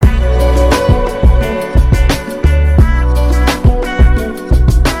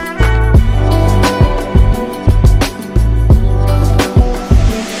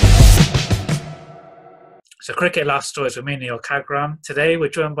Cricket Life Stories with me, Neil Kagram. Today we're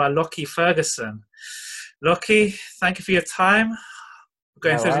joined by Lockie Ferguson. Lockie, thank you for your time. We're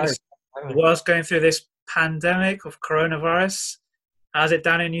going No through worries. this, the world's going through this pandemic of coronavirus. How's it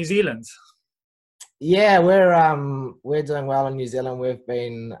down in New Zealand? Yeah, we're doing well in New Zealand. We've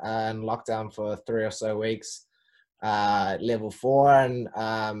been in lockdown for 3 or so weeks, level 4, and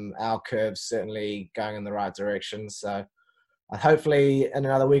our curve's certainly going in the right direction. So hopefully in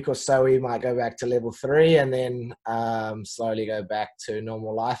another week or so we might go back to level 3, and then slowly go back to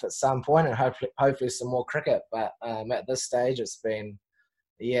normal life at some point, and hopefully some more cricket. But at this stage, it's been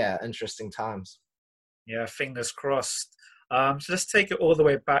interesting times. Yeah, fingers crossed. So let's take it all the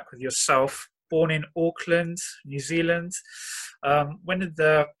way back with yourself. Born in Auckland, New Zealand. When did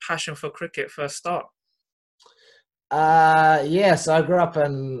the passion for cricket first start? So I grew up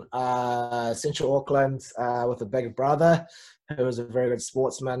in central Auckland with a big brother who was a very good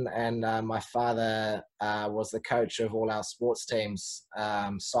sportsman, and my father was the coach of all our sports teams,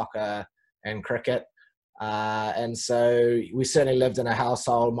 soccer and cricket. And so we certainly lived in a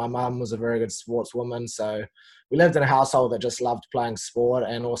household. My mum was a very good sportswoman, so we lived in a household that just loved playing sport,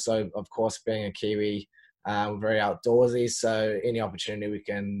 and also, of course, being a Kiwi, we're very outdoorsy. So any opportunity we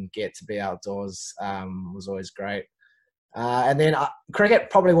can get to be outdoors was always great. And then cricket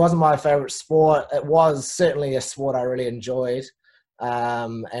probably wasn't my favorite sport. It was certainly a sport I really enjoyed.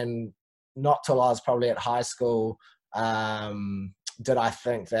 And not till I was probably at high school did I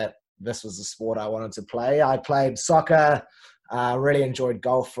think that this was the sport I wanted to play. I played soccer, really enjoyed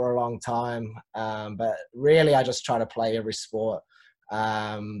golf for a long time. But really, I just try to play every sport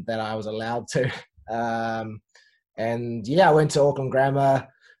that I was allowed to. I went to Auckland Grammar,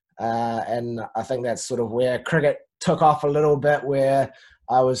 and I think that's sort of where cricket took off a little bit, where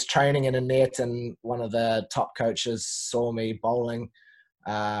I was training in a net and one of the top coaches saw me bowling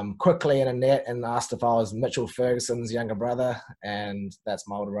quickly in a net and asked if I was Mitchell Ferguson's younger brother, and that's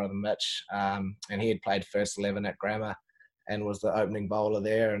my older brother Mitch, and he had played first 11 at Grammar and was the opening bowler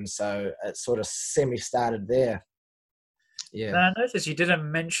there, and so it sort of semi-started there. Yeah. Now, I noticed you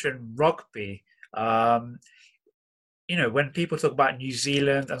didn't mention rugby. When people talk about New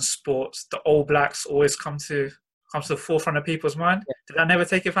Zealand and sports, the All Blacks always comes to the forefront of people's mind. Did that never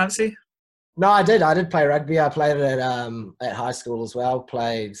take your fancy? No, I did. I did play rugby. I played it at high school as well.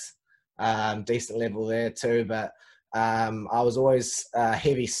 Played decent level there too, but I was always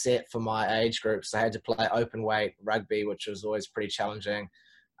heavy set for my age group, so I had to play open weight rugby, which was always pretty challenging.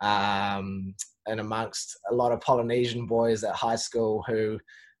 And amongst a lot of Polynesian boys at high school who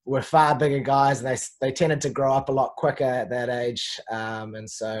were far bigger guys, and they tended to grow up a lot quicker at that age, and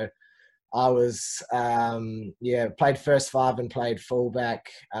so I was, played first 5 and played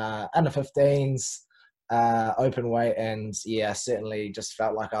fullback, under 15s, open weight, and certainly just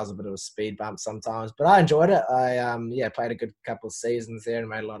felt like I was a bit of a speed bump sometimes. But I enjoyed it. I played a good couple of seasons there and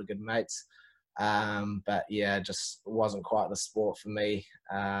made a lot of good mates. Just wasn't quite the sport for me.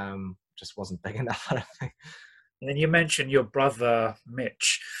 Just wasn't big enough, I don't think. And then you mentioned your brother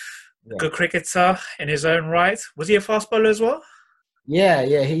Mitch, a Yeah. good cricketer in his own right. Was he a fast bowler as well? Yeah,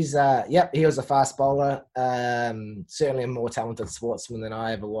 he's he was a fast bowler. Certainly a more talented sportsman than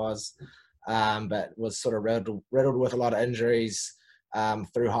I ever was, but was sort of riddled with a lot of injuries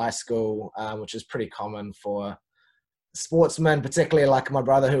through high school, which is pretty common for sportsmen, particularly like my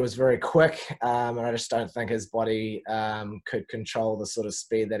brother, who was very quick, and I just don't think his body could control the sort of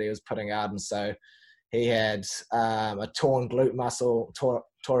speed that he was putting out, and so he had a torn glute muscle,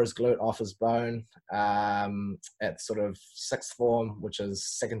 tore his glute off his bone at sort of sixth form, which is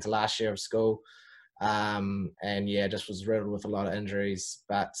second to last year of school. Just was riddled with a lot of injuries,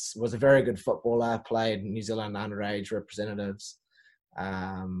 but was a very good footballer, played New Zealand underage representatives.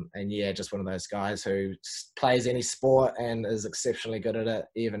 Just one of those guys who plays any sport and is exceptionally good at it,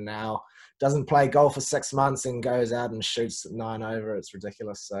 even now. Doesn't play golf for 6 months and goes out and shoots 9 over. It's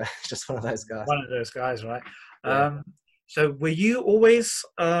ridiculous. So just one of those guys. One of those guys, right? Yeah. So were you always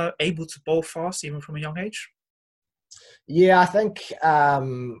able to bowl fast, even from a young age? Yeah, I think I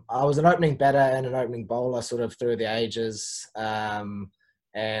was an opening batter and an opening bowler sort of through the ages. And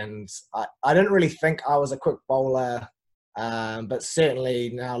I didn't really think I was a quick bowler, but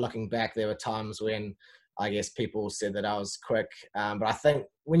certainly now looking back, there were times when I guess people said that I was quick. But I think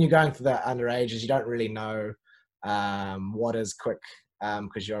when you're going through the underages, you don't really know what is quick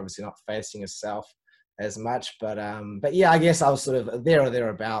because you're obviously not facing yourself as much. But I guess I was sort of there or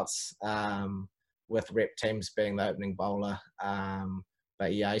thereabouts with rep teams being the opening bowler. I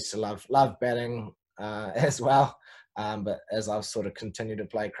used to love batting as well. But as I've sort of continued to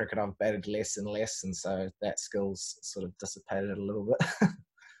play cricket, I've batted less and less, and so that skill's sort of dissipated a little bit.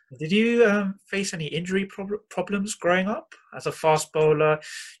 Did you face any injury problems growing up as a fast bowler?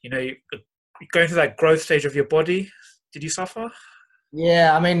 Going through that growth stage of your body. Did you suffer?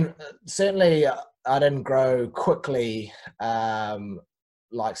 Yeah, I mean, certainly I didn't grow quickly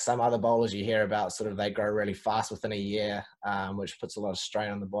like some other bowlers you hear about. Sort of they grow really fast within a year, which puts a lot of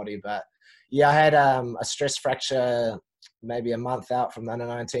strain on the body. But yeah, I had a stress fracture maybe a month out from the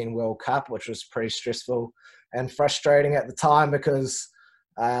Under-19 World Cup, which was pretty stressful and frustrating at the time because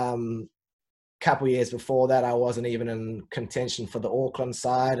couple of years before that, I wasn't even in contention for the Auckland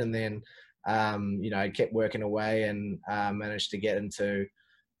side, and then I kept working away and managed to get into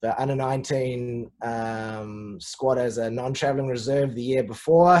the under-19 squad as a non-traveling reserve the year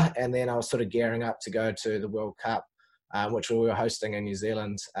before, and then I was sort of gearing up to go to the World Cup, which we were hosting in New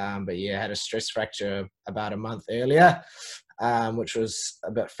Zealand. But yeah, I had a stress fracture about a month earlier, which was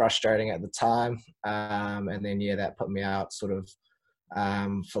a bit frustrating at the time. And then yeah, that put me out sort of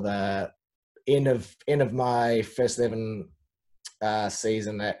for the end of my first 11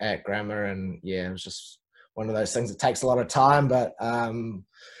 season at Grammar, and yeah, it was just one of those things that takes a lot of time. But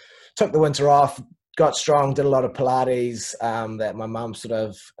took the winter off, got strong, did a lot of Pilates that my mum sort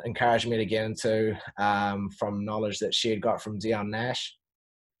of encouraged me to get into from knowledge that she had got from Dion Nash,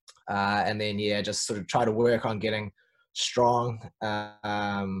 and then yeah, just sort of try to work on getting strong.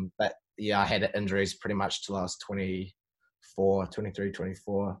 But yeah, I had injuries pretty much till I was 23,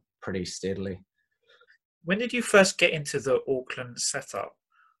 24, pretty steadily. When did you first get into the Auckland setup?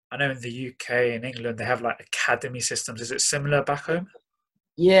 I know in the UK and England they have like academy systems. Is it similar back home?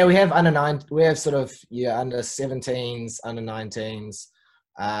 Yeah, we have we have sort of under 17s, under 19s,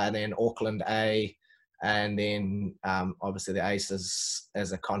 and then Auckland A, and then obviously the Aces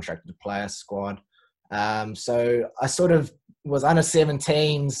as a contracted player squad. So I sort of was under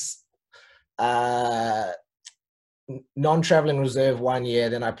 17s, non-traveling reserve 1 year,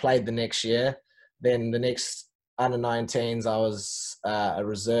 then I played the next year. Then the next under 19s, I was a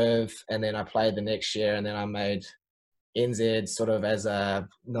reserve, and then I played the next year, and then I made NZ sort of as a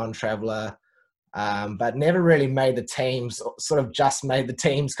non-traveler, but never really made the teams, sort of just made the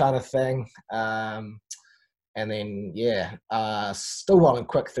teams kind of thing. And then, yeah, still well and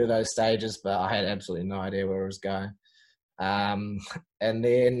quick through those stages, but I had absolutely no idea where it was going. And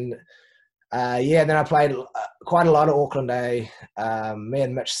then, then I played quite a lot of Auckland A. Me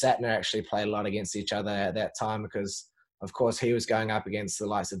and Mitch Satner actually played a lot against each other at that time because, of course, he was going up against the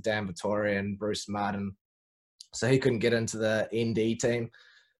likes of Dan Vittoria and Bruce Martin. So he couldn't get into the ND team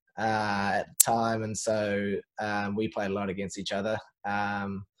at the time. And so we played a lot against each other.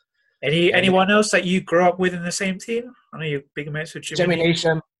 Anyone else that you grew up with in the same team? I know you're big mates with Jimmy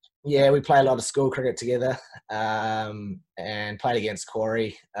Neesham. Yeah, we played a lot of school cricket together and played against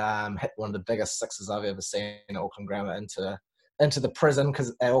Corey. Hit one of the biggest sixes I've ever seen at Auckland Grammar into the prison,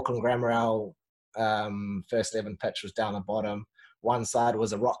 because at Auckland Grammar our first 11 pitch was down the bottom. One side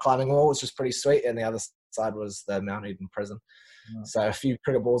was a rock climbing wall, which was pretty sweet, and the other side was the Mount Eden prison. Yeah. So a few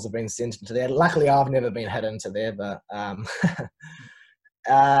cricket balls have been sent into there. Luckily, I've never been hit into there, but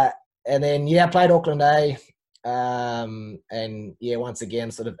and then yeah, I played Auckland A. And yeah, once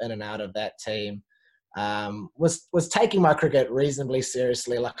again, sort of in and out of that team. Was taking my cricket reasonably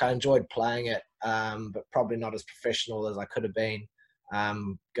seriously. Like I enjoyed playing it, but probably not as professional as I could have been.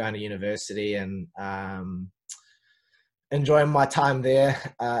 Going to university and enjoying my time there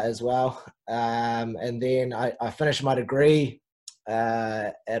as well. And then I finished my degree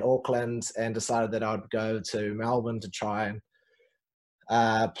at Auckland and decided that I'd go to Melbourne to try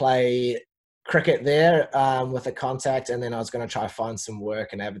and play cricket there with a contact, and then I was going to try find some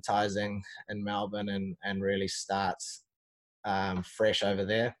work in advertising in Melbourne and really start fresh over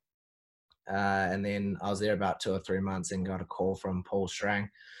there. And then I was there about 2 or 3 months and got a call from Paul Strang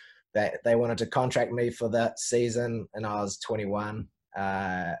that they wanted to contract me for that season, and I was 21.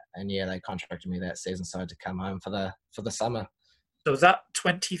 And yeah, they contracted me that season, so I had to come home for the summer. So was that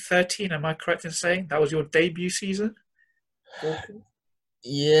 2013? Am I correct in saying that was your debut season?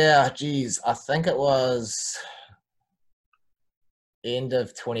 Yeah, geez, I think it was end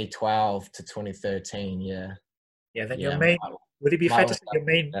of 2012 to 2013. Yeah. Yeah. Then your main, would it be fair to say your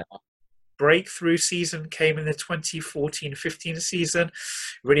main breakthrough season came in the 2014-15 season?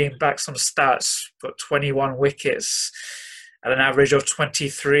 Reading back some stats, got 21 wickets at an average of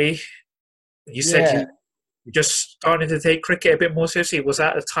 23. You said you just started to take cricket a bit more seriously. Was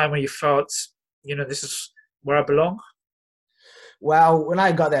that a time when you felt, this is where I belong? Well, when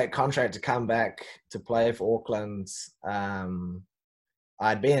I got that contract to come back to play for Auckland,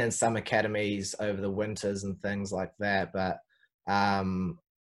 I'd been in some academies over the winters and things like that, but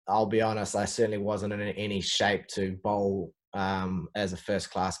I'll be honest, I certainly wasn't in any shape to bowl as a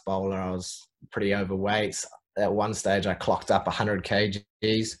first-class bowler. I was pretty overweight. At one stage, I clocked up 100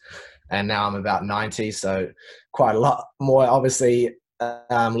 kgs, and now I'm about 90, so quite a lot more, obviously.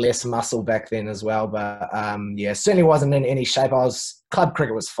 Less muscle back then as well, but yeah, certainly wasn't in any shape. Club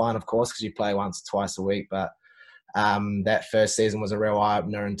cricket was fine, of course, because you play once or twice a week, but that first season was a real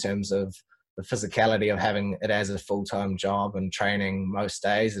eye-opener in terms of the physicality of having it as a full-time job and training most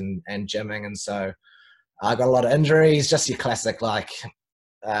days and gymming. And so I got a lot of injuries, just your classic like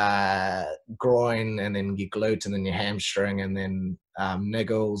groin, and then your glute, and then your hamstring, and then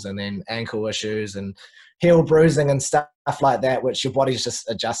niggles, and then ankle issues and heel bruising and stuff like that, which your body's just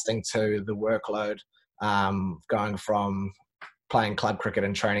adjusting to the workload, going from playing club cricket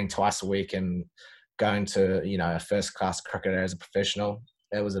and training twice a week and going to, you know, a first class cricketer as a professional.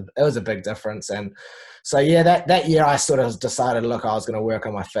 It was a big difference. And so yeah, that year I sort of decided, look, I was going to work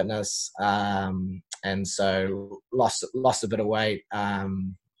on my fitness, and so lost a bit of weight,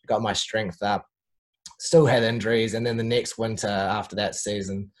 got my strength up, still had injuries, and then the next winter after that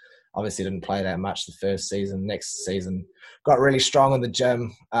season, obviously didn't play that much the first season. Next season, got really strong in the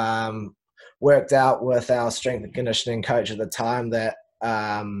gym, worked out with our strength and conditioning coach at the time that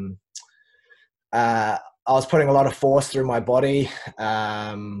I was putting a lot of force through my body.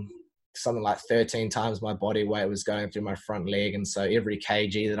 Something like 13 times my body weight was going through my front leg. And so every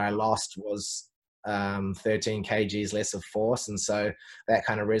kg that I lost was 13 kgs less of force. And so that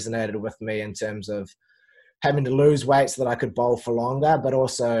kind of resonated with me in terms of having to lose weight so that I could bowl for longer, but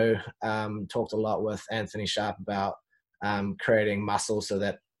also talked a lot with Anthony Sharp about creating muscle so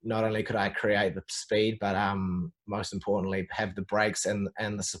that not only could I create the speed, but most importantly, have the breaks and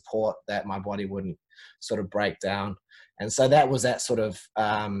the support that my body wouldn't sort of break down. And so that was that sort of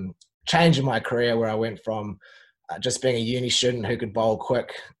change in my career where I went from just being a uni student who could bowl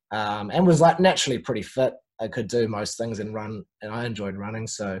quick and was like naturally pretty fit. I could do most things and run, and I enjoyed running,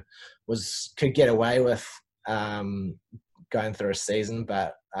 so could get away with going through a season.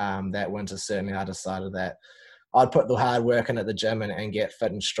 But that winter, certainly I decided that I'd put the hard work in at the gym and get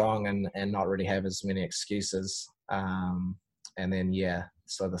fit and strong and not really have as many excuses. And then, yeah,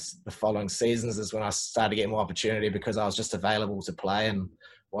 so the following seasons is when I started to get more opportunity because I was just available to play and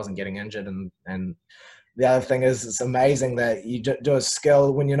wasn't getting injured. And the other thing is, it's amazing that you do a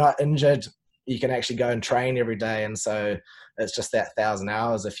skill when you're not injured, you can actually go and train every day. And so it's just that 1,000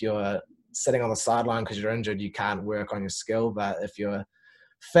 hours. If you're sitting on the sideline because you're injured, you can't work on your skill. But if you're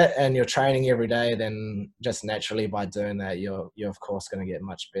fit and you're training every day, then just naturally by doing that, you're of course going to get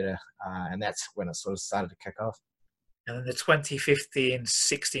much better. And that's when it sort of started to kick off. And in the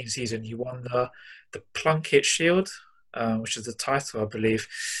 2015-16 season, you won the Plunket Shield, which is the title, I believe,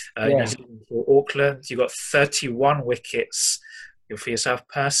 Yeah. for Auckland. You got 31 wickets. For yourself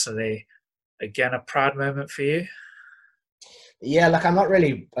personally, again, a proud moment for you? Yeah, like I'm not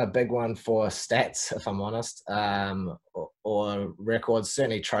really a big one for stats, if I'm honest, or records,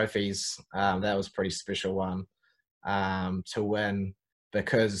 certainly trophies. That was a pretty special one to win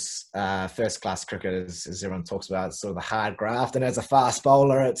because first-class cricket, as everyone talks about, it's sort of the hard graft. And as a fast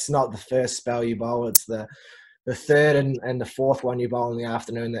bowler, it's not the first spell you bowl, it's the third and the fourth one you bowl in the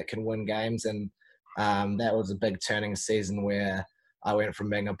afternoon that can win games. And that was a big turning season where I went from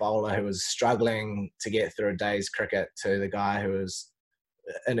being a bowler who was struggling to get through a day's cricket to the guy who was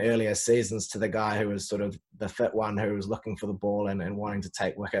in earlier seasons to the guy who was sort of the fit one who was looking for the ball and wanting to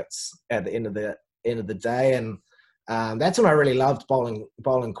take wickets at the end of the day. And that's when I really loved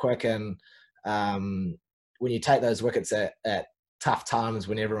bowling quick. And when you take those wickets at tough times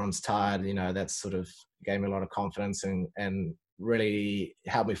when everyone's tired, you know, that sort of gave me a lot of confidence and really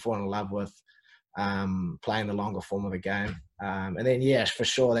helped me fall in love with playing the longer form of the game. And then, yeah, for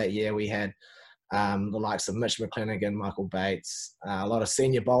sure that year we had the likes of Mitch McClenaghan, Michael Bates, a lot of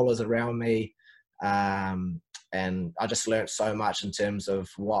senior bowlers around me. And I just learnt so much in terms of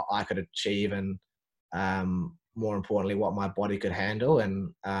what I could achieve and more importantly, what my body could handle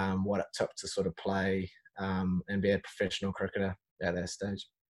and what it took to sort of play and be a professional cricketer at that stage.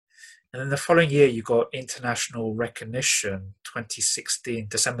 And then the following year, you got international recognition.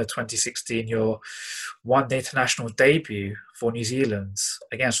 December 2016, you won the international debut for New Zealand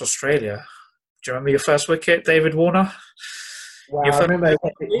against Australia. Do you remember your first wicket, David Warner? Well, I remember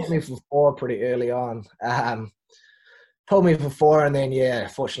he hit me for 4 pretty early on. Pulled me for 4, and then, yeah,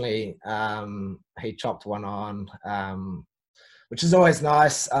 fortunately, he chopped one on, which is always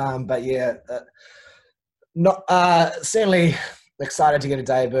nice. But, yeah, not certainly excited to get a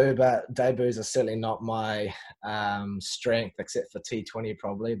debut, but debuts are certainly not my strength, except for T20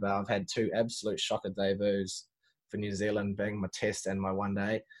 probably. But I've had 2 absolute shocker debuts for New Zealand, being my test and my one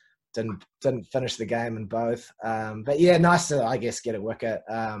day. didn't finish the game in both. But yeah, nice to, I guess, get a wicket.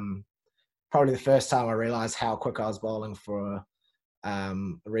 Probably the first time I realised how quick I was bowling for a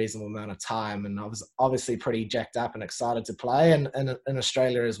reasonable amount of time, and I was obviously pretty jacked up and excited to play. And in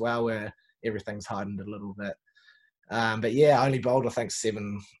Australia as well, where everything's hardened a little bit. But yeah, I only bowled I think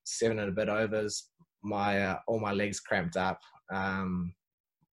seven and a bit overs. All my legs cramped up.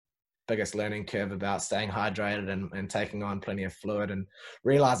 Biggest learning curve about staying hydrated and taking on plenty of fluid, and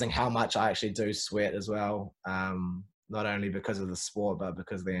realizing how much I actually do sweat as well. Not only because of the sport, but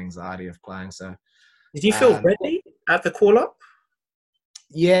because of the anxiety of playing. So, did you feel ready at the call up?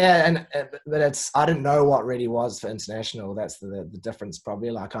 Yeah, but I didn't know what ready was for international. That's the difference probably.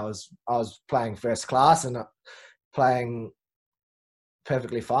 Like I was playing first class and playing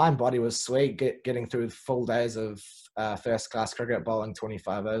perfectly fine. Body was sweet. Getting through full days of first class cricket, bowling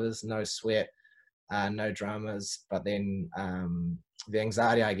 25 overs, no sweat, no dramas. But then the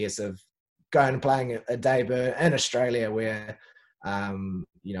anxiety, I guess, of going and playing a debut in Australia, where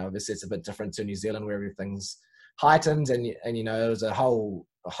obviously it's a bit different to New Zealand, where everything's heightened, and it was a whole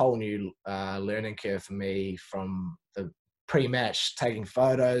new learning curve for me, from the pre-match taking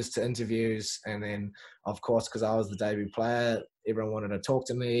photos to interviews, and then of course because I was the debut player, everyone wanted to talk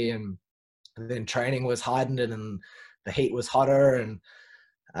to me, and then training was heightened and the heat was hotter, and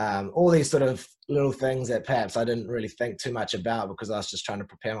all these sort of little things that perhaps I didn't really think too much about because I was just trying to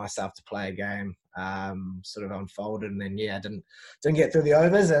prepare myself to play a game, sort of unfolded. And then I didn't get through the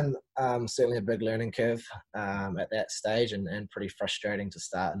overs, and certainly a big learning curve at that stage, and pretty frustrating to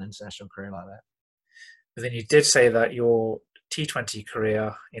start an international career like that. But then you did say that your T20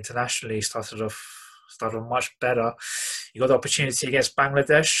 career internationally started off much better. You got the opportunity against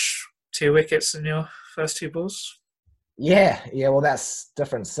Bangladesh, 2 wickets in your first 2 balls. Yeah. Well, that's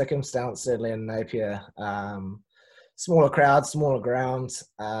different circumstance, certainly in Napier. Smaller crowd, smaller ground,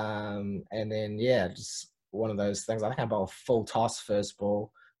 and then just one of those things. I think I bowled full toss first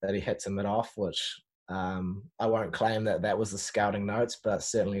ball that he hit to mid off, which I won't claim that was the scouting notes, but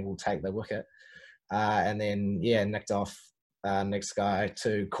certainly will take the wicket. And then nicked off next guy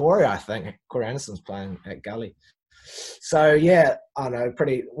to Corey. I think Corey Anderson's playing at Gully. So I don't know,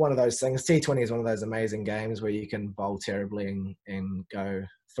 pretty one of those things. T20 is one of those amazing games where you can bowl terribly and go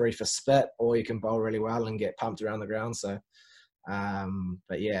 3 for spit, or you can bowl really well and get pumped around the ground. So,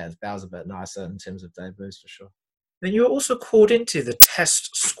 but that was a bit nicer in terms of debuts for sure. Then you were also called into the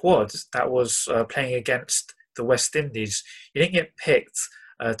Test squad that was playing against the West Indies. You didn't get picked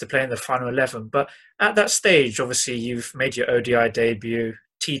to play in the final 11, but at that stage, obviously, you've made your ODI debut,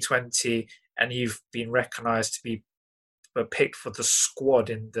 T20, and you've been recognised to be picked for the squad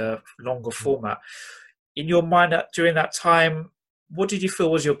in the longer format. In your mind during that time, what did you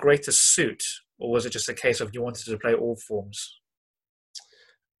feel was your greatest suit, or was it just a case of you wanted to play all forms?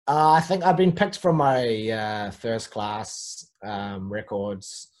 I think I've been picked from my first class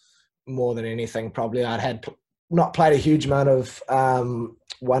records more than anything. Probably I'd had not played a huge amount of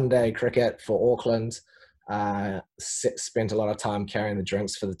one-day cricket for Auckland. Spent a lot of time carrying the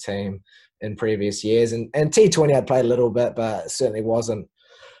drinks for the team in previous years, and T20 I'd played a little bit, but certainly wasn't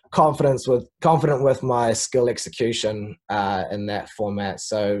confident with my skill execution in that format.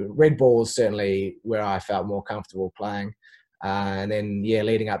 So red ball was certainly where I felt more comfortable playing. And then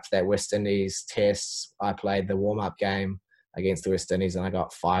leading up to that West Indies test, I played the warm-up game against the West Indies, and I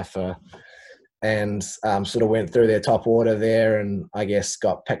got 5 for, and sort of went through their top order there, and I guess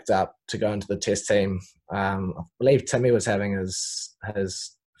got picked up to go into the test team. I believe Timmy was having his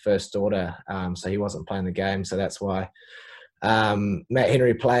first daughter, so he wasn't playing the game, so that's why Matt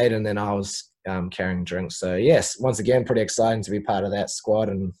Henry played, and then I was carrying drinks. So yes, once again, pretty exciting to be part of that squad,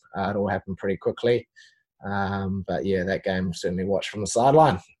 and it all happened pretty quickly. But that game certainly watched from the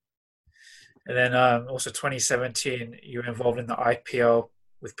sideline. And then also 2017, you were involved in the IPL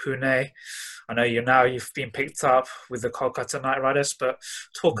with Pune. I know you've been picked up with the Kolkata Knight Riders, but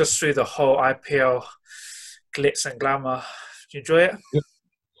talk us through the whole IPL glitz and glamour. Did you enjoy it?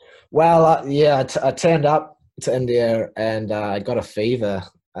 Well, I turned up to India and I got a fever.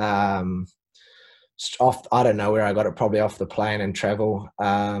 I don't know where I got it, probably off the plane and travel.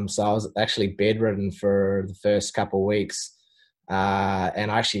 So I was actually bedridden for the first couple of weeks.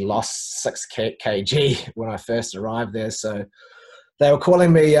 And I actually lost 6 kg when I first arrived there. So they were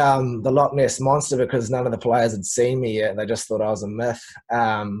calling me the Loch Ness Monster because none of the players had seen me yet. They just thought I was a myth.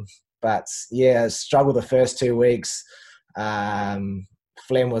 But struggled the first 2 weeks.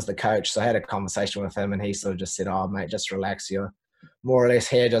 Flem was the coach, so I had a conversation with him, and he sort of just said, "Oh, mate, just relax. You're more or less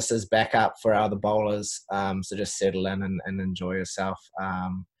here just as backup for other bowlers. So just settle in and enjoy yourself.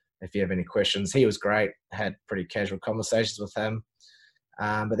 If you have any questions." He was great. Had pretty casual conversations with him.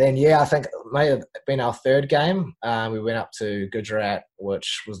 But then, I think it may have been our third game. We went up to Gujarat,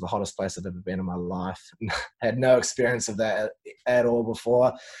 which was the hottest place I've ever been in my life. Had no experience of that at all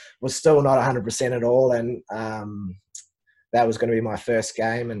before. Was still not 100% at all. And that was going to be my first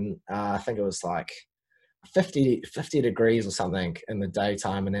game. And I think it was like 50 degrees or something in the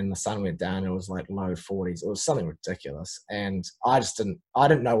daytime. And then the sun went down. It was like low 40s. It was something ridiculous. And I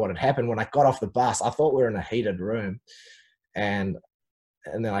didn't know what had happened. When I got off the bus, I thought we were in a heated room. And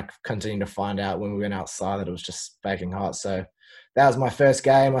then I continued to find out when we went outside that it was just baking hot. So that was my first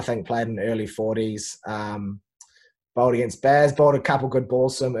game. I think played in the early 40s. Bowled against Baz, bowled a couple good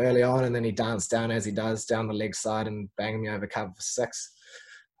balls to him early on, and then he danced down as he does down the leg side and banged me over cover for 6.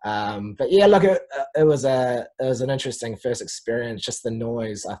 But yeah, look, it was an interesting first experience. Just the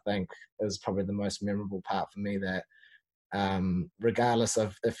noise, I think, is probably the most memorable part for me. That regardless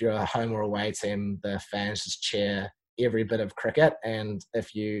of if you're a home or away team, the fans just cheer every bit of cricket, and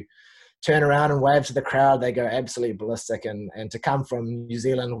if you turn around and wave to the crowd, they go absolutely ballistic. And to come from New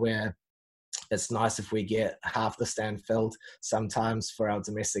Zealand, where it's nice if we get half the stand filled sometimes for our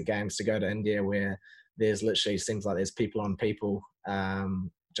domestic games, to go to India where there's literally seems like there's people on people,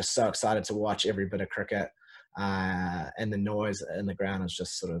 just so excited to watch every bit of cricket, and the noise in the ground is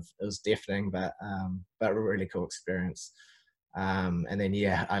just it was deafening, but a really cool experience. And then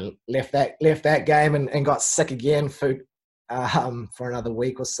I left that game and got sick again for another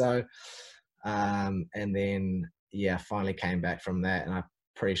week or so, and then finally came back from that, and I'm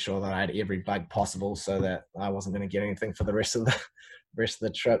pretty sure that I had every bug possible, so that I wasn't going to get anything for the rest of the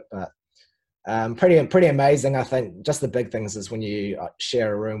trip. But pretty amazing. I think just the big things is when you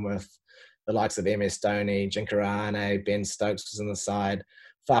share a room with the likes of MS Dhoni, Ajinkya Rahane, Ben Stokes was on the side,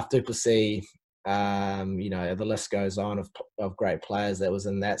 Faf du Plessis. The list goes on of great players that was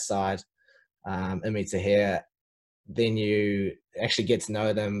in that side. Imi Tahir. Then you actually get to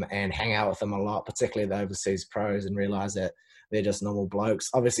know them and hang out with them a lot, particularly the overseas pros, and realise that they're just normal blokes.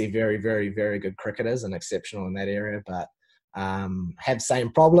 Obviously, very, very, very good cricketers and exceptional in that area, but have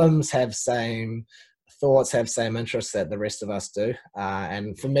same problems, have same thoughts, have same interests that the rest of us do.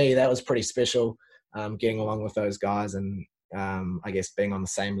 And for me, that was pretty special, getting along with those guys and I guess being on the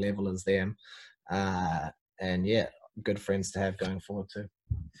same level as them. And good friends to have going forward too.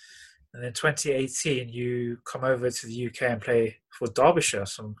 And in 2018, you come over to the UK and play for Derbyshire,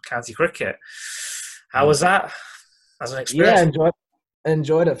 some county cricket. How was that as an experience? Yeah,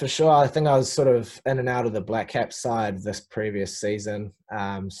 enjoyed it for sure. I think I was sort of in and out of the Black Cap side this previous season,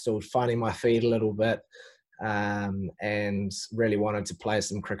 still finding my feet a little bit, and really wanted to play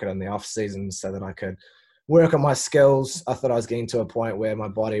some cricket in the off season so that I could work on my skills. I thought I was getting to a point where my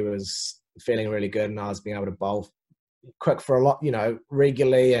body was feeling really good and I was being able to bowl quick for a lot,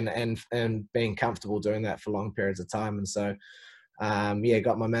 regularly and being comfortable doing that for long periods of time. And so,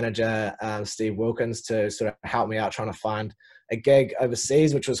 got my manager, Steve Wilkins, to sort of help me out trying to find a gig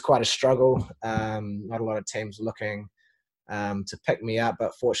overseas, which was quite a struggle. Not a lot of teams looking to pick me up,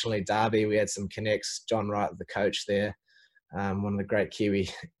 but fortunately Derby, we had some connects. John Wright, the coach there, one of the great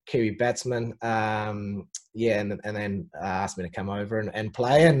Kiwi batsmen, and then asked me to come over and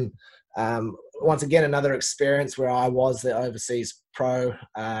play. And once again, another experience where I was the overseas pro,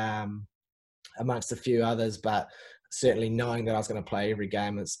 amongst a few others, but certainly knowing that I was going to play every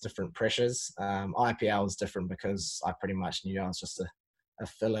game, it's different pressures. IPL was different because I pretty much knew I was just a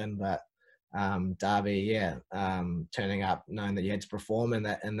fill-in, but Derby, turning up, knowing that you had to perform and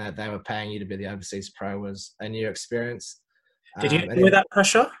that they were paying you to be the overseas pro was a new experience. Did you enjoy that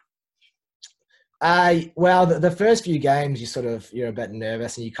pressure? Well, the first few games, you're a bit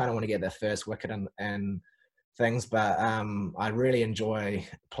nervous and you kind of want to get that first wicket and things, but I really enjoy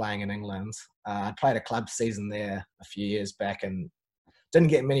playing in England. I played a club season there a few years back and didn't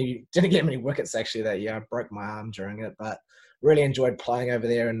get many wickets actually that year. I broke my arm during it, but really enjoyed playing over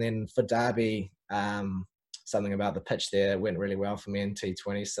there. And then for Derby, something about the pitch there went really well for me in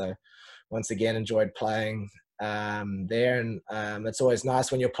T20. So once again, enjoyed playing there. And it's always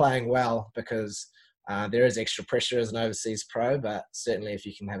nice when you're playing well because there is extra pressure as an overseas pro, but certainly if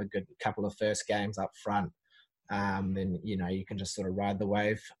you can have a good couple of first games up front, then you can just sort of ride the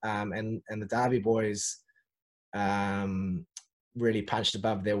wave. And the Derby boys really punched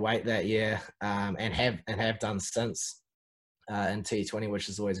above their weight that year, and have done since in T20, which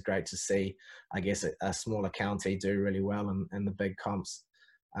is always great to see. I guess a smaller county do really well in the big comps.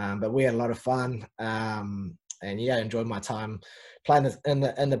 But we had a lot of fun, and enjoyed my time playing in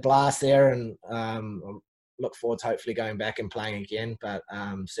the Blast there, and look forward to hopefully going back and playing again. But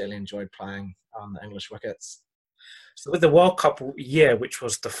certainly enjoyed playing on the English wickets. So with the World Cup year, which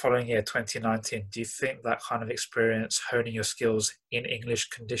was the following year, 2019, do you think that kind of experience honing your skills in English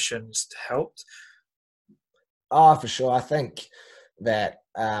conditions helped? Oh, for sure. I think that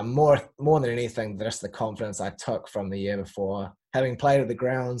more than anything, just the confidence I took from the year before, having played at the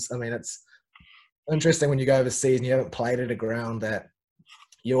grounds. I mean, it's interesting when you go overseas and you haven't played at a ground that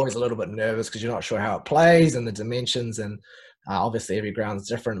you're always a little bit nervous because you're not sure how it plays and the dimensions. And obviously, every ground's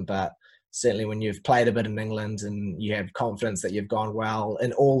different, but certainly when you've played a bit in England and you have confidence that you've gone well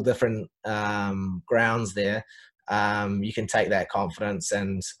in all different grounds there, you can take that confidence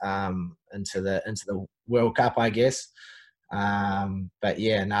and into the World Cup, I guess. But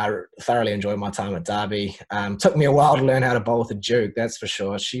yeah, no, I thoroughly enjoyed my time at Derby. Took me a while to learn how to bowl with a Duke, that's for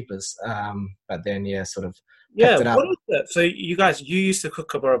sure, sheepers. But then yeah, sort of Yeah, picked it up. what is that? So you used to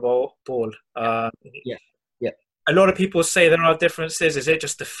Kookaburra ball. Yeah, yeah. A lot of people say there are differences. Is it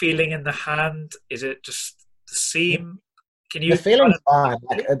just the feeling in the hand? Is it just the seam? Can The you kind feeling's of fine.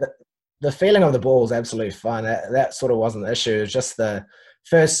 Like the feeling of the ball is absolutely fine. That sort of wasn't the issue. It's just the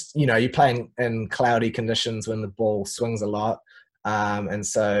first, you're playing in cloudy conditions when the ball swings a lot, and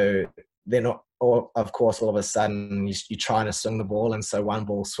so they're not. Or of course, all of a sudden you're trying to swing the ball, and so one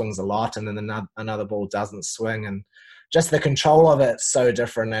ball swings a lot, and then another ball doesn't swing, and just the control of it's so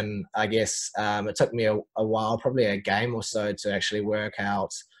different. And I guess it took me a while, probably a game or so, to actually work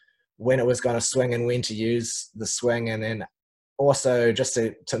out when it was going to swing and when to use the swing, and then also just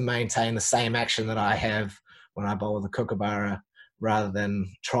to maintain the same action that I have when I bowl with a Kookaburra, rather than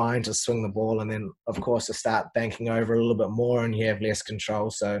trying to swing the ball and then of course to start banking over a little bit more and you have less control.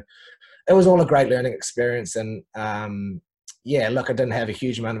 So it was all a great learning experience. And yeah, look, I didn't have a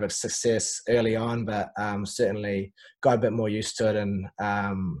huge amount of success early on, but certainly got a bit more used to it, and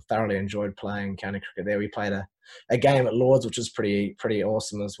thoroughly enjoyed playing county cricket there. We played a game at Lords, which was pretty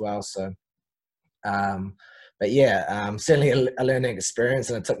awesome as well. So but yeah, certainly a learning experience,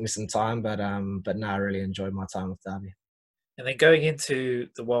 and it took me some time, but no, I really enjoyed my time with Derby. And then going into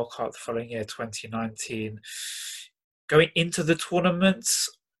the World Cup the following year, 2019, going into the tournaments,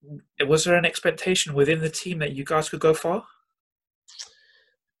 was there an expectation within the team that you guys could go far?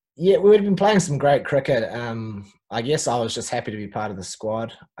 Yeah, we had been playing some great cricket. I guess I was just happy to be part of the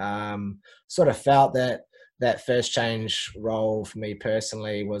squad. Sort of felt that first change role for me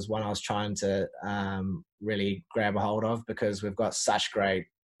personally was one I was trying to really grab a hold of, because we've got such great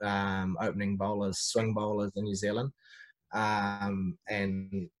opening bowlers, swing bowlers in New Zealand.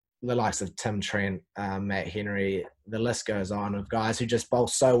 And the likes of Tim Trent, Matt Henry, the list goes on, of guys who just bowl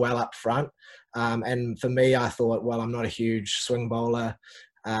so well up front. And for me, I thought, well, I'm not a huge swing bowler.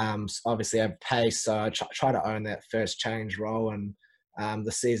 Obviously, I have pace, so I try to own that first change role. And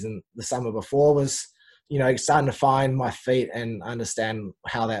the summer before was, starting to find my feet and understand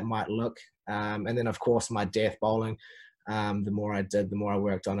how that might look. And then, of course, my death bowling. The more I did, the more I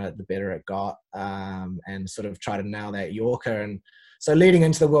worked on it, the better it got, and sort of try to nail that Yorker. And so leading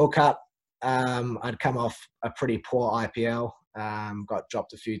into the World Cup, I'd come off a pretty poor IPL, got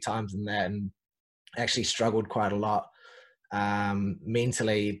dropped a few times in that, and actually struggled quite a lot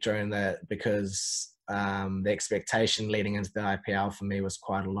mentally because the expectation leading into the IPL for me was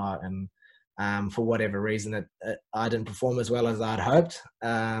quite a lot. And for whatever reason, I didn't perform as well as I'd hoped.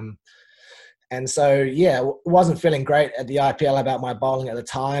 And so, yeah, wasn't feeling great at the IPL about my bowling at the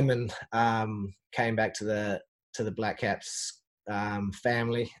time, and came back to the Black Caps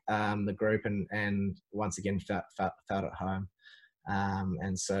family, the group, and once again felt at home.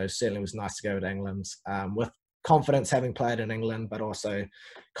 And so certainly it was nice to go to England with confidence, having played in England, but also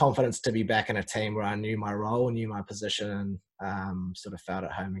confidence to be back in a team where I knew my role, knew my position, and sort of felt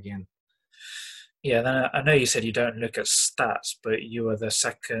at home again. Yeah, then I know you said you don't look at stats, but you were the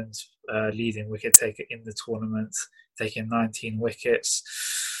second leading wicket taker in the tournament, taking 19 wickets.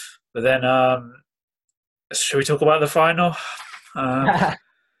 But then, should we talk about the final?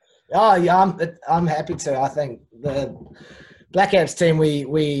 Oh yeah, I'm happy to. I think the Black Caps team, we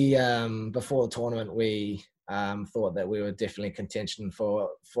before the tournament, we thought that we were definitely contention for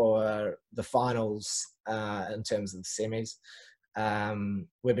the finals in terms of the semis.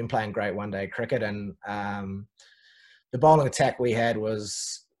 We've been playing great one-day cricket, and the bowling attack we had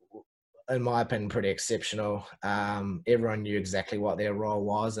was, in my opinion, pretty exceptional. Everyone knew exactly what their role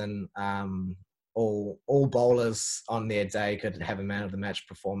was, and all bowlers on their day could have a man of the match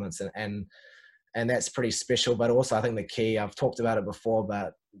performance, and that's pretty special. But also, I think the key, I've talked about it before,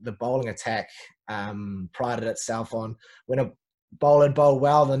 but the bowling attack prided itself on when a bowler bowled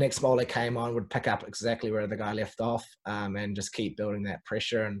well, the next bowler came on, would pick up exactly where the guy left off, and just keep building that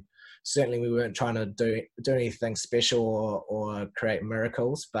pressure. And certainly we weren't trying to do anything special or create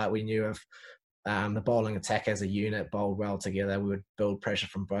miracles, but we knew if the bowling attack as a unit bowled well together, we would build pressure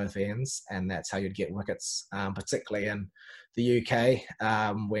from both ends, and that's how you'd get wickets, particularly in the UK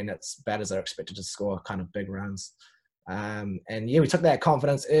when its batters are expected to score kind of big runs. And yeah, we took that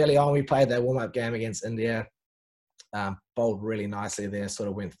confidence early on. We played that warm-up game against India, bowled really nicely there, sort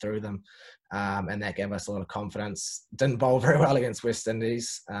of went through them, and that gave us a lot of confidence. Didn't bowl very well against West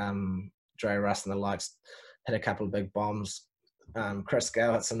Indies. Dre Russ and the likes hit a couple of big bombs. Chris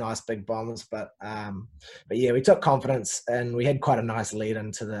Gale had some nice big bombs, but yeah, we took confidence and we had quite a nice lead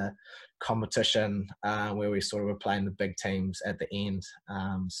into the competition where we sort of were playing the big teams at the end.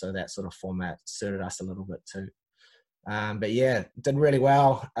 So that sort of format suited us a little bit too. But yeah, did really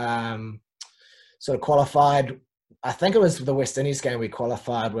well. Sort of qualified. I think it was the West Indies game we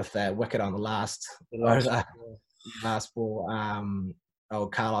qualified with that wicket on the last ball.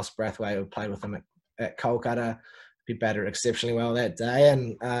 Old Carlos Brathwaite, who played with him at Kolkata. He batted exceptionally well that day,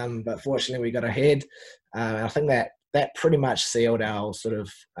 and but fortunately we got ahead. I think that pretty much sealed our sort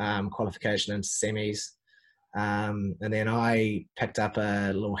of qualification into semis. And then I picked up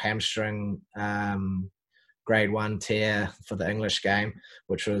a little hamstring grade 1 tear for the English game,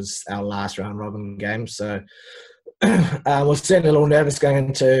 which was our last round robin game. So I was certainly a little nervous going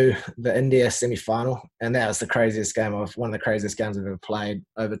into the India semi-final, and that was the craziest game one of the craziest games I've ever played.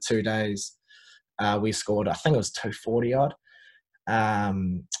 Over 2 days. We scored, I think it was 240 odd.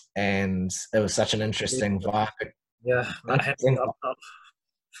 And it was such an interesting vibe. Yeah,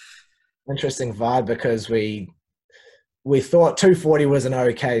 interesting vibe because we thought 240 was an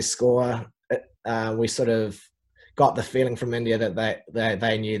okay score. We sort of got the feeling from India that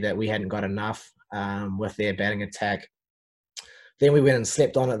they knew that we hadn't got enough with their batting attack. Then we went and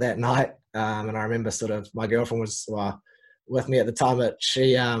slept on it that night. And I remember sort of my girlfriend was with me at the time, that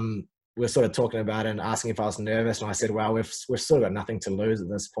she we were sort of talking about it and asking if I was nervous, and I said, well, we've sort of got nothing to lose at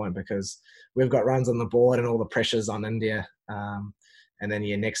this point because we've got runs on the board and all the pressure's on India. And then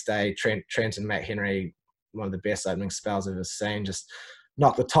next day, Trent and Matt Henry, one of the best opening spells I've ever seen, just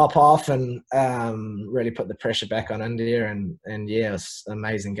knocked the top off and really put the pressure back on India. And yeah, it was an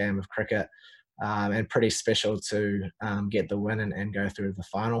amazing game of cricket and pretty special to get the win and go through the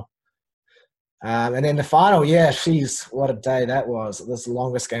final. And then the final, yeah, geez, what a day that was. This is the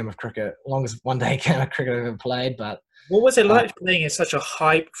longest longest one-day game of cricket I've ever played. But what was it like playing in such a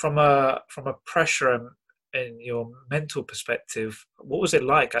hype from a pressure and in your mental perspective? What was it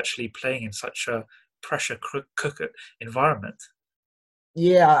like actually playing in such a pressure cricket environment?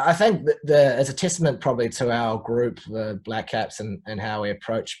 Yeah, I think that it's a testament probably to our group, the Black Caps, and how we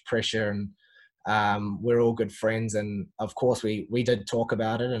approach pressure. And we're all good friends, and of course we did talk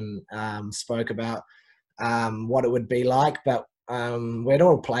about it and spoke about what it would be like, but we'd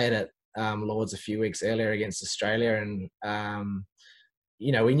all played at Lords a few weeks earlier against Australia, and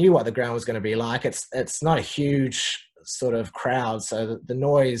we knew what the ground was going to be like. It's not a huge sort of crowd, so the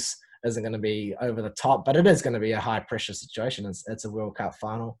noise isn't going to be over the top, but it is going to be a high pressure situation. It's a World Cup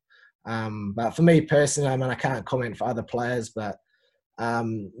final, but for me personally, I mean, I can't comment for other players, but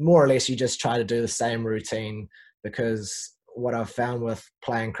more or less you just try to do the same routine, because what I've found with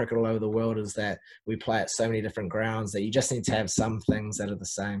playing cricket all over the world is that we play at so many different grounds that you just need to have some things that are the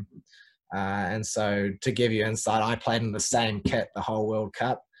same. And so to give you insight, I played in the same kit the whole World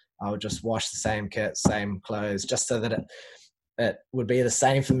Cup. I would just wash the same kit, same clothes, just so that it would be the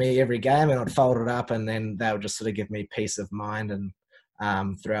same for me every game, and I'd fold it up, and then that would just sort of give me peace of mind and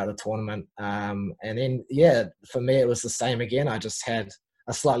throughout the tournament. And then, yeah, for me, it was the same again. I just had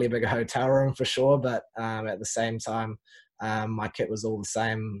a slightly bigger hotel room for sure, but at the same time, my kit was all the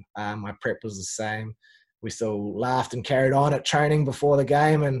same. My prep was the same. We still laughed and carried on at training before the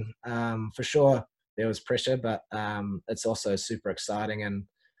game, and for sure there was pressure, but it's also super exciting. And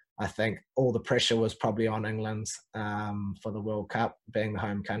I think all the pressure was probably on England for the World Cup, being the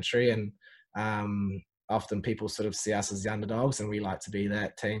home country, and often people sort of see us as the underdogs, and we like to be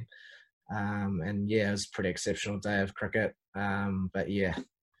that team. And yeah, it was a pretty exceptional day of cricket. But yeah,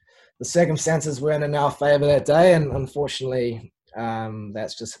 the circumstances weren't in our favour that day, and unfortunately,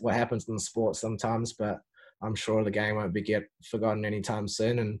 that's just what happens in sport sometimes. But I'm sure the game won't be forgotten anytime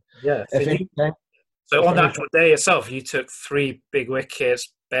soon. And yeah, so on the actual day itself, you took 3 big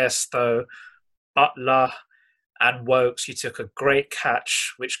wickets: Bairstow, Butler, and Woakes. You took a great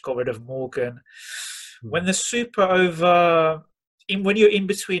catch, which got rid of Morgan. When the super over, when you're in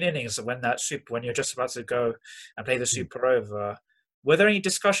between innings, when you're just about to go and play the super over, were there any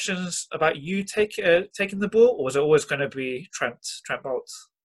discussions about you taking the ball, or was it always going to be Trent Boult?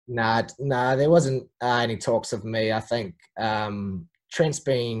 Nah, there wasn't any talks of me. I think Trent's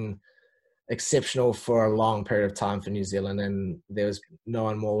been exceptional for a long period of time for New Zealand, and there was no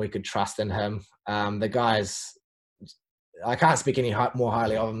one more we could trust than him. The guy's, I can't speak any more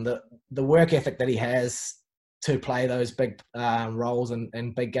highly of him. The work ethic that he has to play those big roles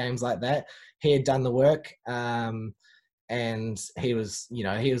in big games like that, he had done the work, and he was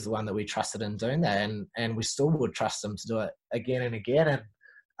the one that we trusted in doing that, and we still would trust him to do it again and again.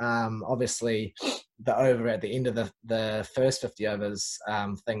 And obviously, the over at the end of the first 50 overs,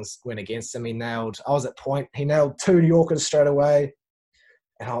 things went against him. I was at point, he nailed 2 Yorkers straight away,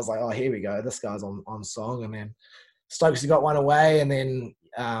 and I was like, oh, here we go, this guy's on song. And then Stokesy got one away, and then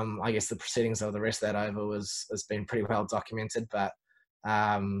I guess the proceedings of the rest of that over has been pretty well documented. But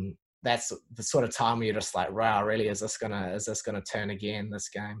that's the sort of time where you're just like, wow, really, is this gonna turn again, this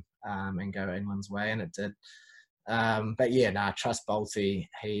game, and go England's way? And it did. But yeah, trust Bolty.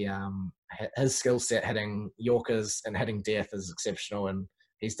 His skill set hitting Yorkers and hitting death is exceptional, and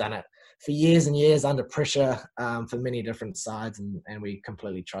he's done it for years and years under pressure for many different sides, and we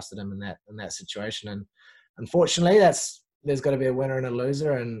completely trusted him in that situation. And unfortunately, there's got to be a winner and a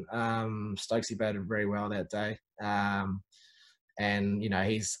loser, and Stokesy batted very well that day. And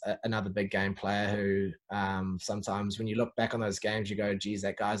he's another big game player who sometimes when you look back on those games, you go, geez,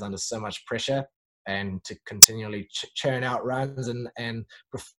 that guy's under so much pressure, and to continually churn out runs and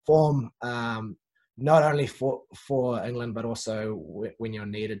perform not only for England, but also when you're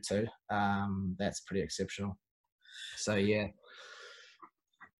needed to, that's pretty exceptional. So, yeah.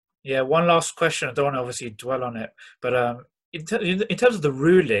 Yeah, one last question. I don't want to obviously dwell on it, but in terms of the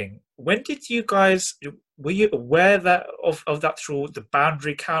ruling, when did you guys, were you aware of that through the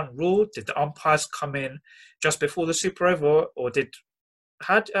boundary count rule? Did the umpires come in just before the Super Over, or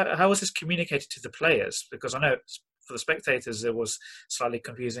how was this communicated to the players? Because I know for the spectators it was slightly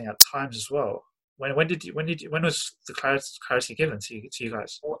confusing at times as well. When was the clarity given to you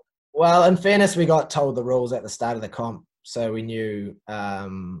guys? Well, in fairness, we got told the rules at the start of the comp, so we knew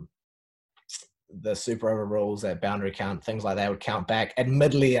the Super Over rules, that boundary count, things like that would count back.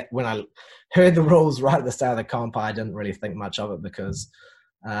 Admittedly, when I heard the rules right at the start of the comp, I didn't really think much of it because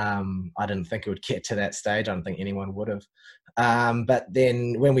I didn't think it would get to that stage. I don't think anyone would have. But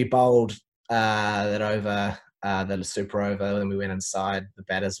then when we bowled that over, the Super Over, then we went inside, the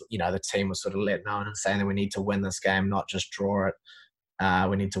batters, the team was sort of let know and saying that we need to win this game, not just draw it.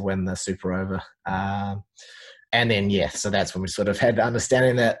 We need to win the Super Over. And then, so that's when we sort of had the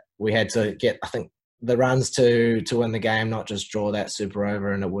understanding that we had to get, I think, the runs to win the game, not just draw that Super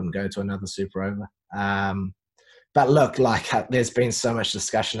Over, and it wouldn't go to another Super Over. But look, there's been so much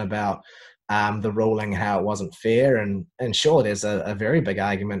discussion about the ruling, how it wasn't fair. And sure, there's a very big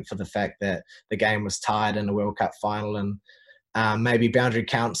argument for the fact that the game was tied in a World Cup final, and maybe boundary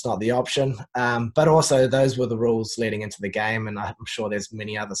count's not the option. But also those were the rules leading into the game. And I'm sure there's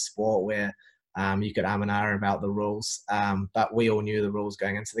many other sport where you could and ahh about the rules. But we all knew the rules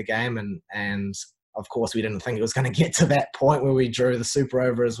going into the game. And of course, we didn't think it was going to get to that point where we drew the Super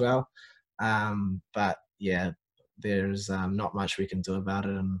Over as well. But yeah, there's not much we can do about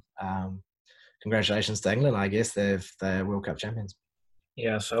it. And congratulations to England. I guess they're World Cup champions.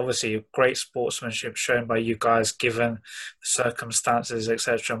 Yeah, so obviously great sportsmanship shown by you guys, given the circumstances,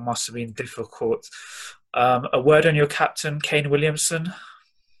 etc. Must have been difficult. A word on your captain, Kane Williamson,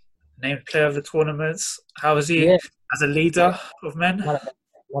 named player of the tournament. How is he as a leader of men?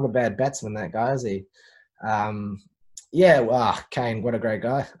 Not a bad batsman, that guy, is he? Kane, what a great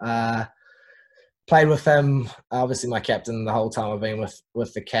guy. Played with him, obviously my captain the whole time I've been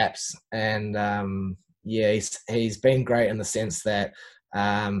with the Caps, and he's been great in the sense that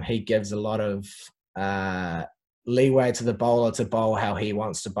he gives a lot of leeway to the bowler to bowl how he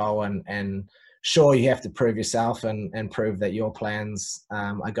wants to bowl, and sure, you have to prove yourself and prove that your plans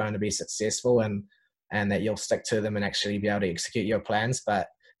are going to be successful and that you'll stick to them and actually be able to execute your plans. But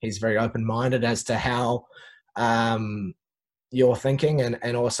he's very open-minded as to how you're thinking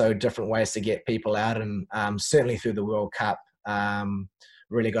and also different ways to get people out. And certainly through the World Cup,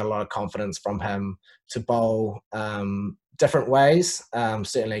 really got a lot of confidence from him to bowl different ways.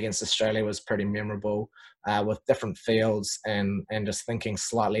 Certainly against Australia was pretty memorable with different fields and just thinking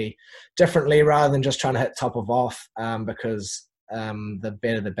slightly differently rather than just trying to hit top of off, because the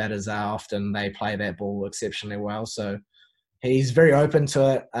better the batters are, often they play that ball exceptionally well. So he's very open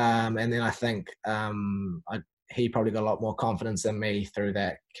to it. And then I think he probably got a lot more confidence in me through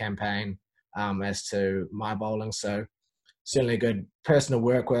that campaign as to my bowling. So certainly a good person to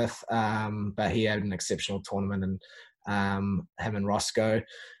work with, but he had an exceptional tournament, and him and Roscoe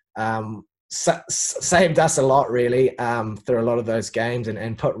saved us a lot, really, through a lot of those games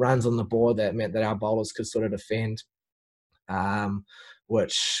and put runs on the board that meant that our bowlers could sort of defend.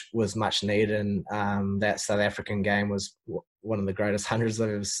 which was much needed. And that South African game was one of the greatest hundreds I've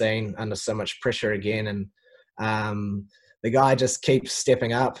ever seen, under so much pressure again. And the guy just keeps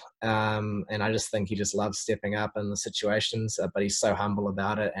stepping up, and I just think he just loves stepping up in the situations, but he's so humble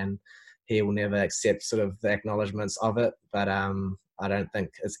about it, and he will never accept sort of the acknowledgements of it. But I don't think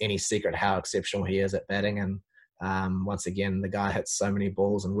it's any secret how exceptional he is at batting. And once again, the guy hits so many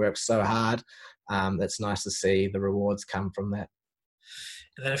balls and works so hard. It's nice to see the rewards come from that.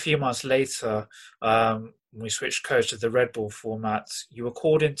 And then a few months later, when we switched coach to the Red Bull format, you were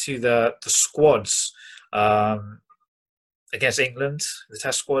called into the squads against England, the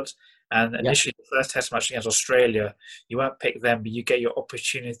test squad. And initially, the first test match against Australia, you weren't picked then, but you get your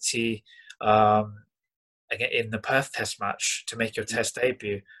opportunity again in the Perth test match to make your test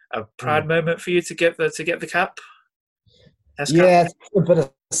debut. A proud moment for you to get the cap? Yeah, it's a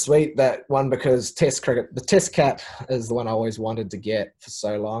bit sweet, that one, because Test cricket, the Test cap is the one I always wanted to get for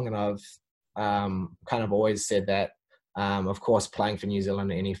so long, and I've kind of always said that. Of course, playing for New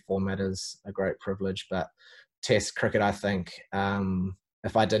Zealand in any format is a great privilege, but Test cricket, I think,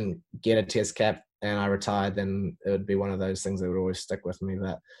 if I didn't get a Test cap and I retired, then it would be one of those things that would always stick with me.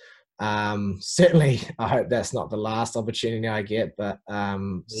 But certainly, I hope that's not the last opportunity I get. But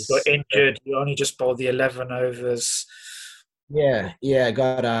you got injured. You only just bowled the 11 overs. Yeah,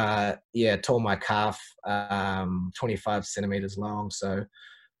 got tore my calf, 25 centimeters long. So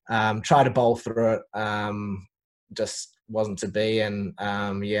tried to bowl through it, just wasn't to be, and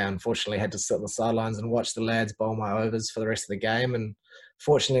unfortunately had to sit on the sidelines and watch the lads bowl my overs for the rest of the game. And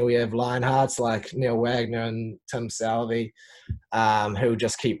fortunately, we have Lionhearts like Neil Wagner and Tim Salvey, who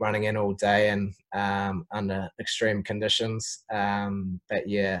just keep running in all day and under extreme conditions.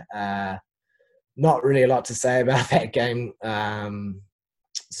 Not really a lot to say about that game.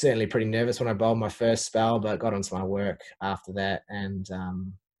 Certainly pretty nervous when I bowled my first spell, but got onto my work after that and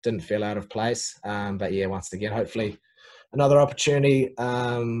didn't feel out of place. Once again, hopefully another opportunity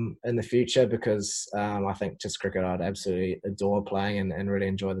in the future, because I think Test cricket I'd absolutely adore playing and really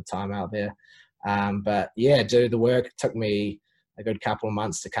enjoy the time out there. Do the work. It took me a good couple of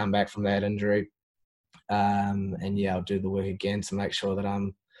months to come back from that injury. I'll do the work again to make sure that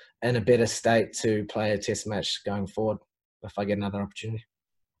I'm in a better state to play a Test match going forward if I get another opportunity.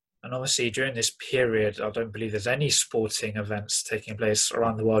 And obviously, during this period, I don't believe there's any sporting events taking place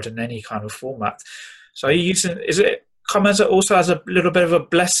around the world in any kind of format. So are you using? Is it come as also as a little bit of a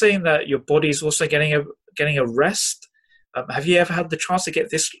blessing that your body's also getting a rest? Have you ever had the chance to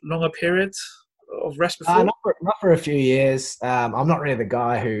get this long a period of rest before? Not for a few years. I'm not really the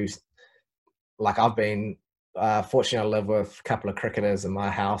guy who's like, I've been fortunate to live with a couple of cricketers in my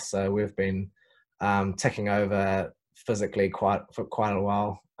house, so we've been ticking over physically for quite a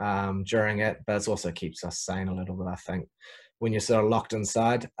while during it, but it also keeps us sane a little bit, I think, when you're sort of locked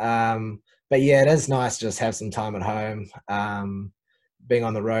inside. It is nice to just have some time at home. Being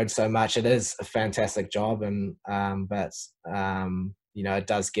on the road so much, it is a fantastic job, and it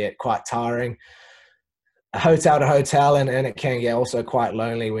does get quite tiring, hotel to hotel, and it can get also quite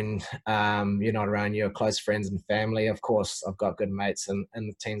lonely when you're not around your close friends and family. Of course, I've got good mates in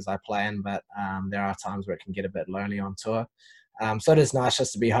the teams I play in, but there are times where it can get a bit lonely on tour. So it is nice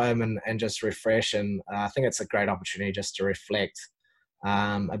just to be home and just refresh, and I think it's a great opportunity just to reflect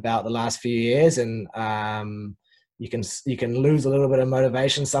about the last few years, and you can lose a little bit of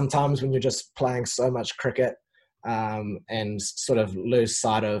motivation sometimes when you're just playing so much cricket, and sort of lose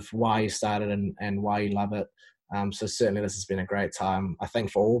sight of why you started and why you love it. So certainly this has been a great time, I think,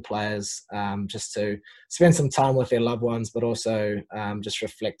 for all players, just to spend some time with their loved ones, but also just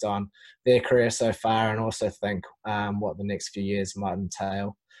reflect on their career so far, and also think what the next few years might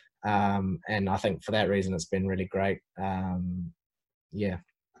entail. And I think for that reason, it's been really great. You're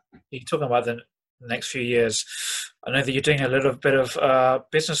talking about the next few years. I know that you're doing a little bit of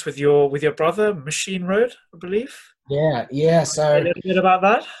business with your brother, Machine Road, I believe. Yeah. So a little bit about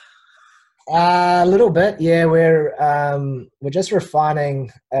that. A little bit, yeah. We're just refining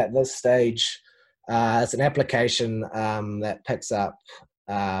at this stage. It's an application that picks up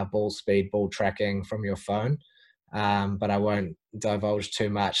ball speed, ball tracking from your phone, but I won't divulge too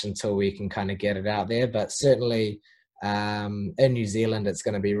much until we can kind of get it out there. But certainly in New Zealand, it's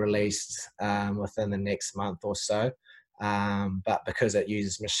going to be released within the next month or so. But because it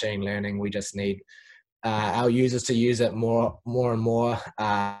uses machine learning, we just need our users to use it more and more,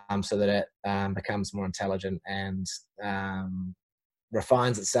 so that it becomes more intelligent and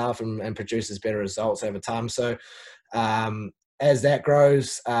refines itself and produces better results over time. So as that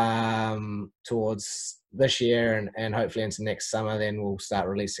grows towards this year and hopefully into next summer, then we'll start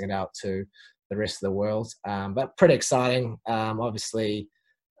releasing it out to the rest of the world. But pretty exciting. Obviously,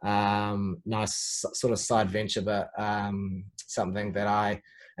 nice sort of side venture, but something that I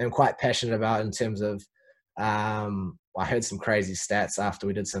am quite passionate about in terms of. I heard some crazy stats after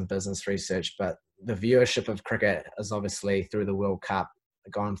we did some business research, but the viewership of cricket is obviously through the World Cup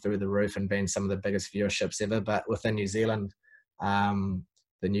gone through the roof and been some of the biggest viewerships ever. But within New Zealand,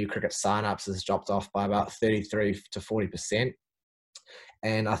 the new cricket sign-ups has dropped off by about 33 to 40%.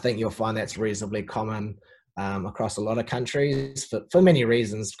 And I think you'll find that's reasonably common across a lot of countries for many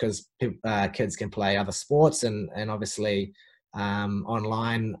reasons, because kids can play other sports and obviously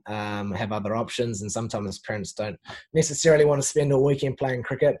online have other options. And sometimes parents don't necessarily want to spend a weekend playing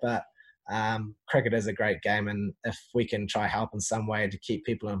cricket, but cricket is a great game. And if we can try help in some way to keep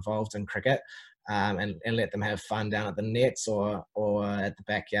people involved in cricket, and let them have fun down at the nets or at the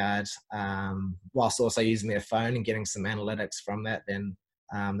backyard, whilst also using their phone and getting some analytics from that, then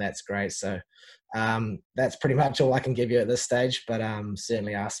that's great. So that's pretty much all I can give you at this stage, but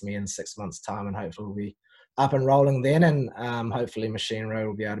certainly ask me in 6 months' time and hopefully we'll be up and rolling then, and hopefully Machine Road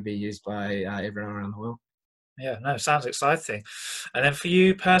will be able to be used by everyone around the world. Yeah, no, sounds exciting. And then for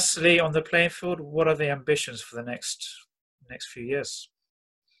you personally on the playing field, what are the ambitions for the next few years?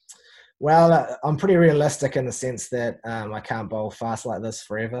 Well, I'm pretty realistic in the sense that I can't bowl fast like this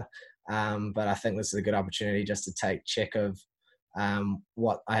forever. But I think this is a good opportunity just to take check of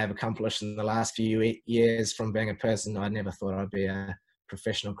what I have accomplished in the last few years, from being a person I never thought I'd be a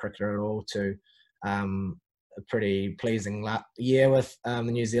professional cricketer at all, to a pretty pleasing year with the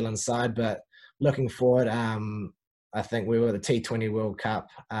New Zealand side. But looking forward, I think we were the T20 World Cup,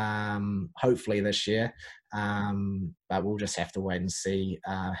 hopefully this year. But we'll just have to wait and see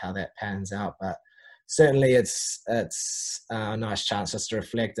how that pans out. But certainly it's a nice chance just to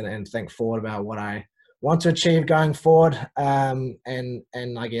reflect and think forward about what I want to achieve going forward. And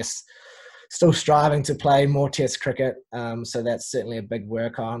I guess still striving to play more Test cricket. So that's certainly a big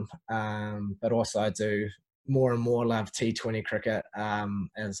work on. But also I do more and more love T20 cricket,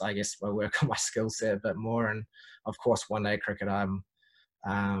 as I guess I work on my skill set a bit more. And of course, one day cricket I'm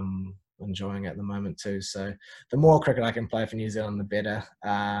enjoying at the moment too. So the more cricket I can play for New Zealand, the better.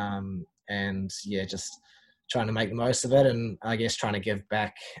 And yeah, just trying to make the most of it, and I guess trying to give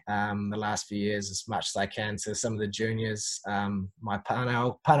back the last few years as much as I can to some of the juniors. My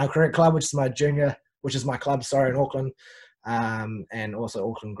Parnell Cricket Club, which is my club, in Auckland, and also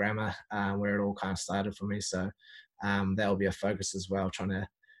Auckland Grammar, where it all kind of started for me. So that'll be a focus as well, trying to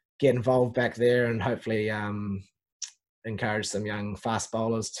get involved back there and hopefully encourage some young fast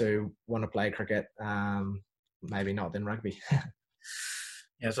bowlers to want to play cricket, maybe not then rugby.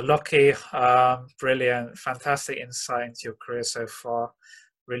 Yeah, so Lockie, brilliant, fantastic insight into your career so far.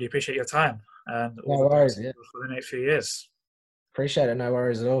 Really appreciate your time, and no worries, yeah, for the next few years. Appreciate it, no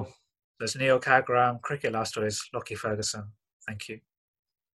worries at all. There's Neil Cagram, Cricket Last Stories, Lockie Ferguson. Thank you.